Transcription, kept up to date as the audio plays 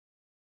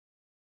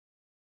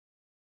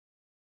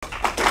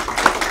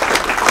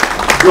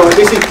Right,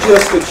 this is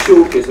just a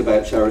short bit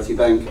about Charity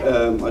Bank.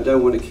 I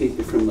don't want to keep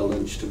you from the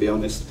lunch, to be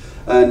honest.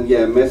 And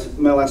yeah,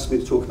 Mel asked me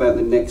to talk about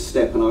the next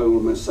step, and I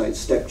almost say it's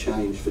step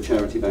change for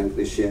Charity Bank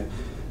this year.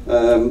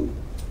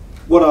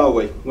 What are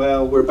we?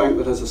 Well, we're a bank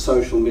that has a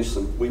social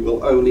mission. We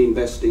will only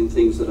invest in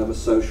things that have a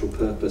social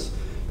purpose.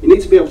 You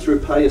need to be able to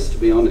repay us, to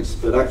be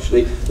honest, but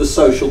actually the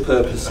social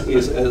purpose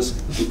is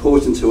as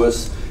important to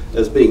us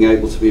as being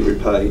able to be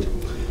repaid.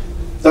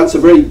 That's a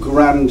very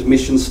grand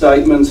mission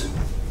statement.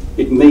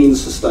 It means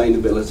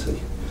sustainability.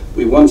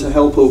 We want to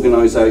help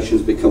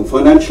organisations become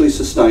financially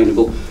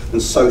sustainable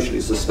and socially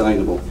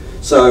sustainable.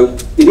 So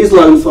it is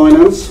loan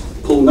finance,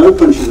 pull no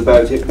punches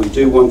about it, we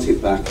do want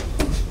it back.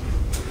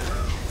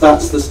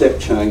 That's the step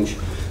change.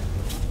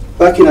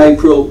 Back in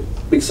April,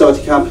 Big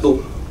Society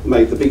Capital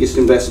made the biggest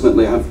investment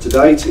they have to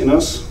date in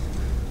us.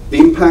 The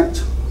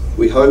impact,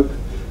 we hope,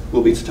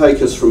 will be to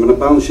take us from a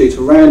balance sheet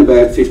around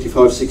about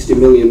 55-60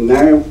 million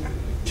now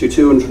to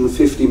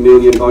 250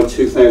 million by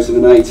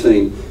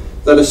 2018.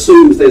 That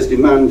assumes there's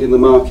demand in the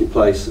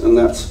marketplace, and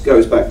that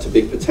goes back to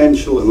big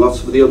potential and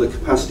lots of the other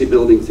capacity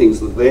building things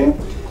that are there.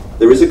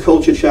 There is a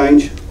culture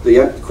change.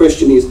 The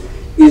question is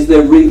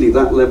there really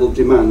that level of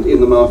demand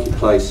in the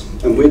marketplace?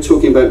 And we're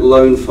talking about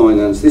loan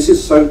finance. This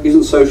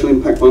isn't social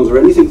impact bonds or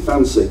anything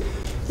fancy.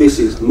 This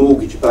is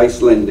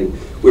mortgage-based lending.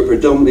 We're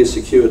predominantly a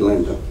secured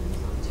lender.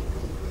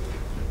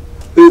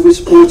 Who have we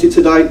supported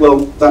to date?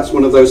 Well, that's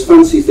one of those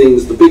fancy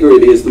things. The bigger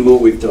it is, the more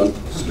we've done.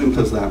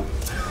 Simple as that.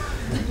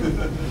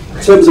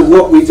 In terms of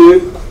what we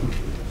do,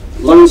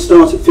 loans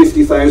start at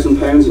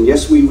 £50,000, and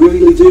yes, we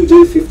really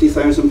do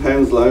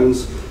 £50,000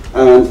 loans,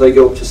 and they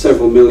go up to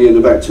several million,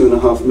 about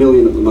 2.5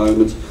 million at the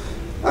moment,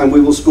 and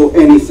we will support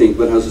anything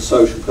that has a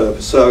social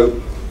purpose.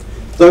 So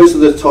those are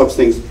the types of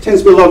things. It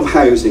tends to be a lot of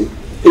housing.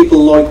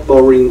 People like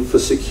borrowing for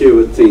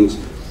secured things.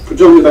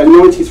 Predominantly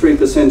about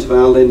 93% of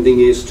our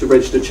lending is to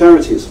registered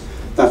charities.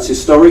 That's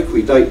historic.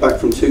 We date back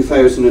from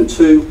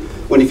 2002,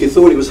 when if you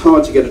thought it was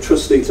hard to get a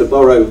trustee to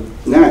borrow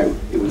now,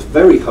 it was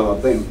very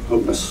hard then.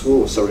 Oh, I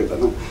swore, sorry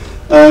about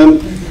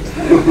that.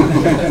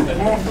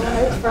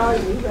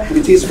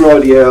 It is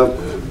Friday, yeah,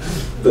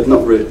 but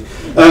not really.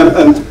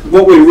 And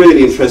what we're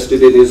really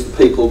interested in is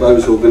the people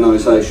those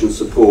organisations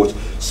support.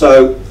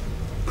 So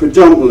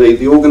predominantly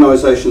the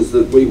organisations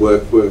that we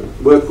work with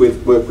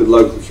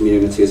local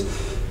communities.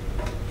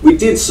 We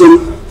did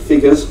some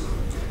figures,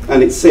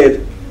 and it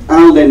said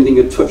our lending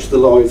had touched the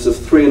lives of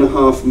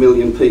 3.5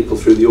 million people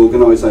through the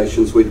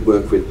organisations we'd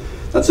work with.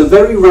 That's a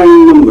very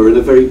round number and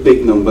a very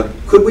big number.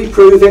 Could we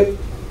prove it?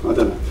 I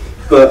don't know.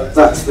 But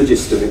that's the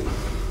gist of it.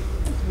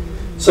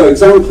 So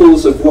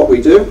examples of what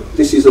we do.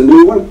 This is a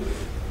new one.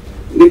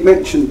 Nick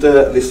mentioned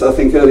this, I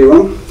think, earlier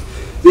on.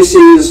 This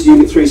is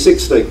Unit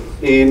 360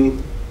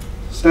 in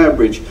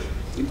Stourbridge.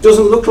 It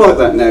doesn't look like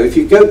that now. If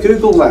you go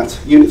Google that,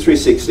 Unit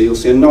 360, you'll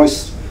see a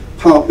nice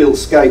park-built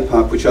skate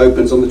park which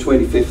opens on the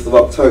 25th of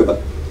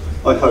October,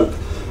 I hope.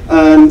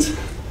 And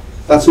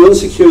that's an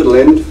unsecured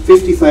lend,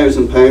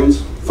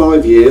 £50,000,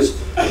 5 years.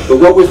 But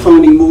what we're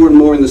finding more and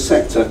more in the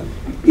sector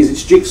is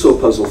it's jigsaw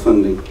puzzle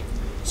funding.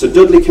 So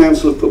Dudley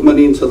Council have put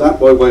money into that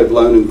by way of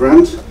loan and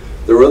grant.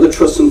 There are other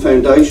trusts and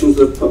foundations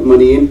that have put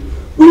money in.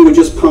 We were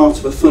just part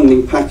of a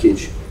funding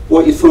package.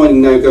 What you're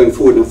finding now going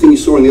forward, and I think you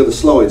saw on the other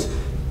slides,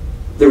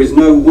 there is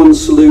no one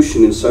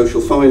solution in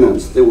social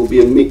finance. There will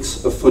be a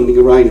mix of funding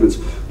arrangements.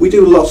 We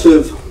do a lot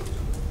of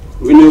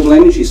renewable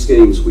energy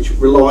schemes which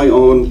rely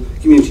on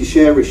community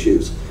share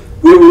issues.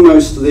 We're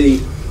almost the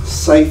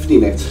safety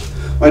net.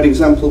 I had an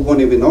example of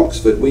one in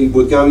Oxford. We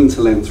were going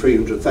to lend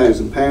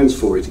 £300,000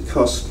 for it. It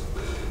cost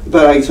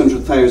about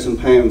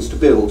 £800,000 to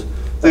build.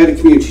 They had a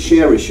community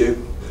share issue.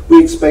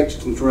 We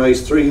expected them to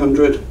raise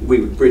 300, we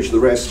would bridge the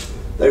rest.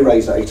 They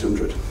raised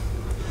 800.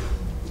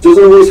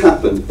 Doesn't always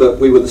happen, but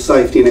we were the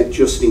safety net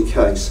just in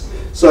case.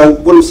 So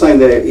what I'm saying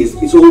there is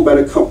it's all about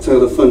a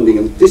cocktail of funding,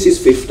 and this is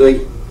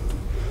 50,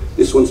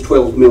 this one's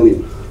 12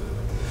 million.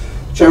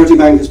 Charity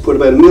Bank has put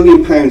about £1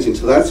 million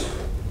into that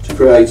to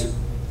create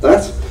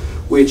that,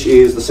 which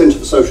is the Centre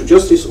for Social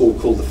Justice, or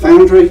called the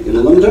Foundry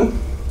in London.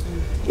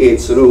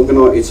 It's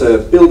a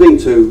building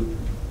to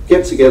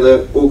get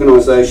together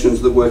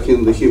organisations that work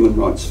in the human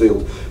rights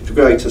field to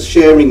create a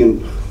sharing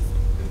and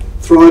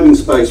thriving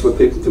space where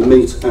people can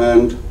meet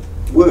and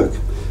work.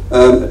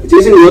 It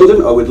is in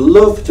London. I would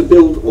love to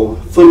build or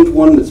fund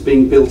one that's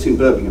being built in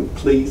Birmingham,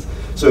 please.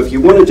 So if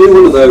you want to do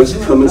one of those,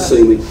 come and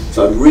see me.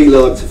 So I'd really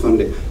like to fund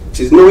it. It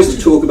is nice to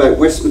talk about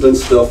West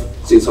Midlands stuff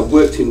since I've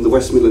worked in the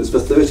West Midlands for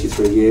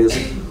 33 years,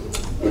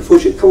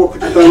 unfortunately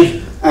Cooperative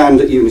Bank and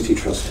at Unity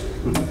Trust.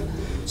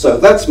 So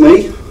that's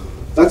me,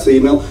 that's the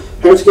email.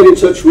 How to get in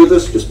touch with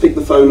us, just pick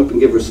the phone up and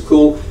give us a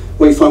call.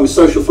 What you find with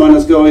social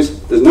finance guys,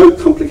 there's no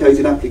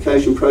complicated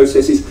application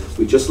processes,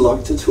 we just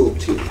like to talk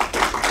to you.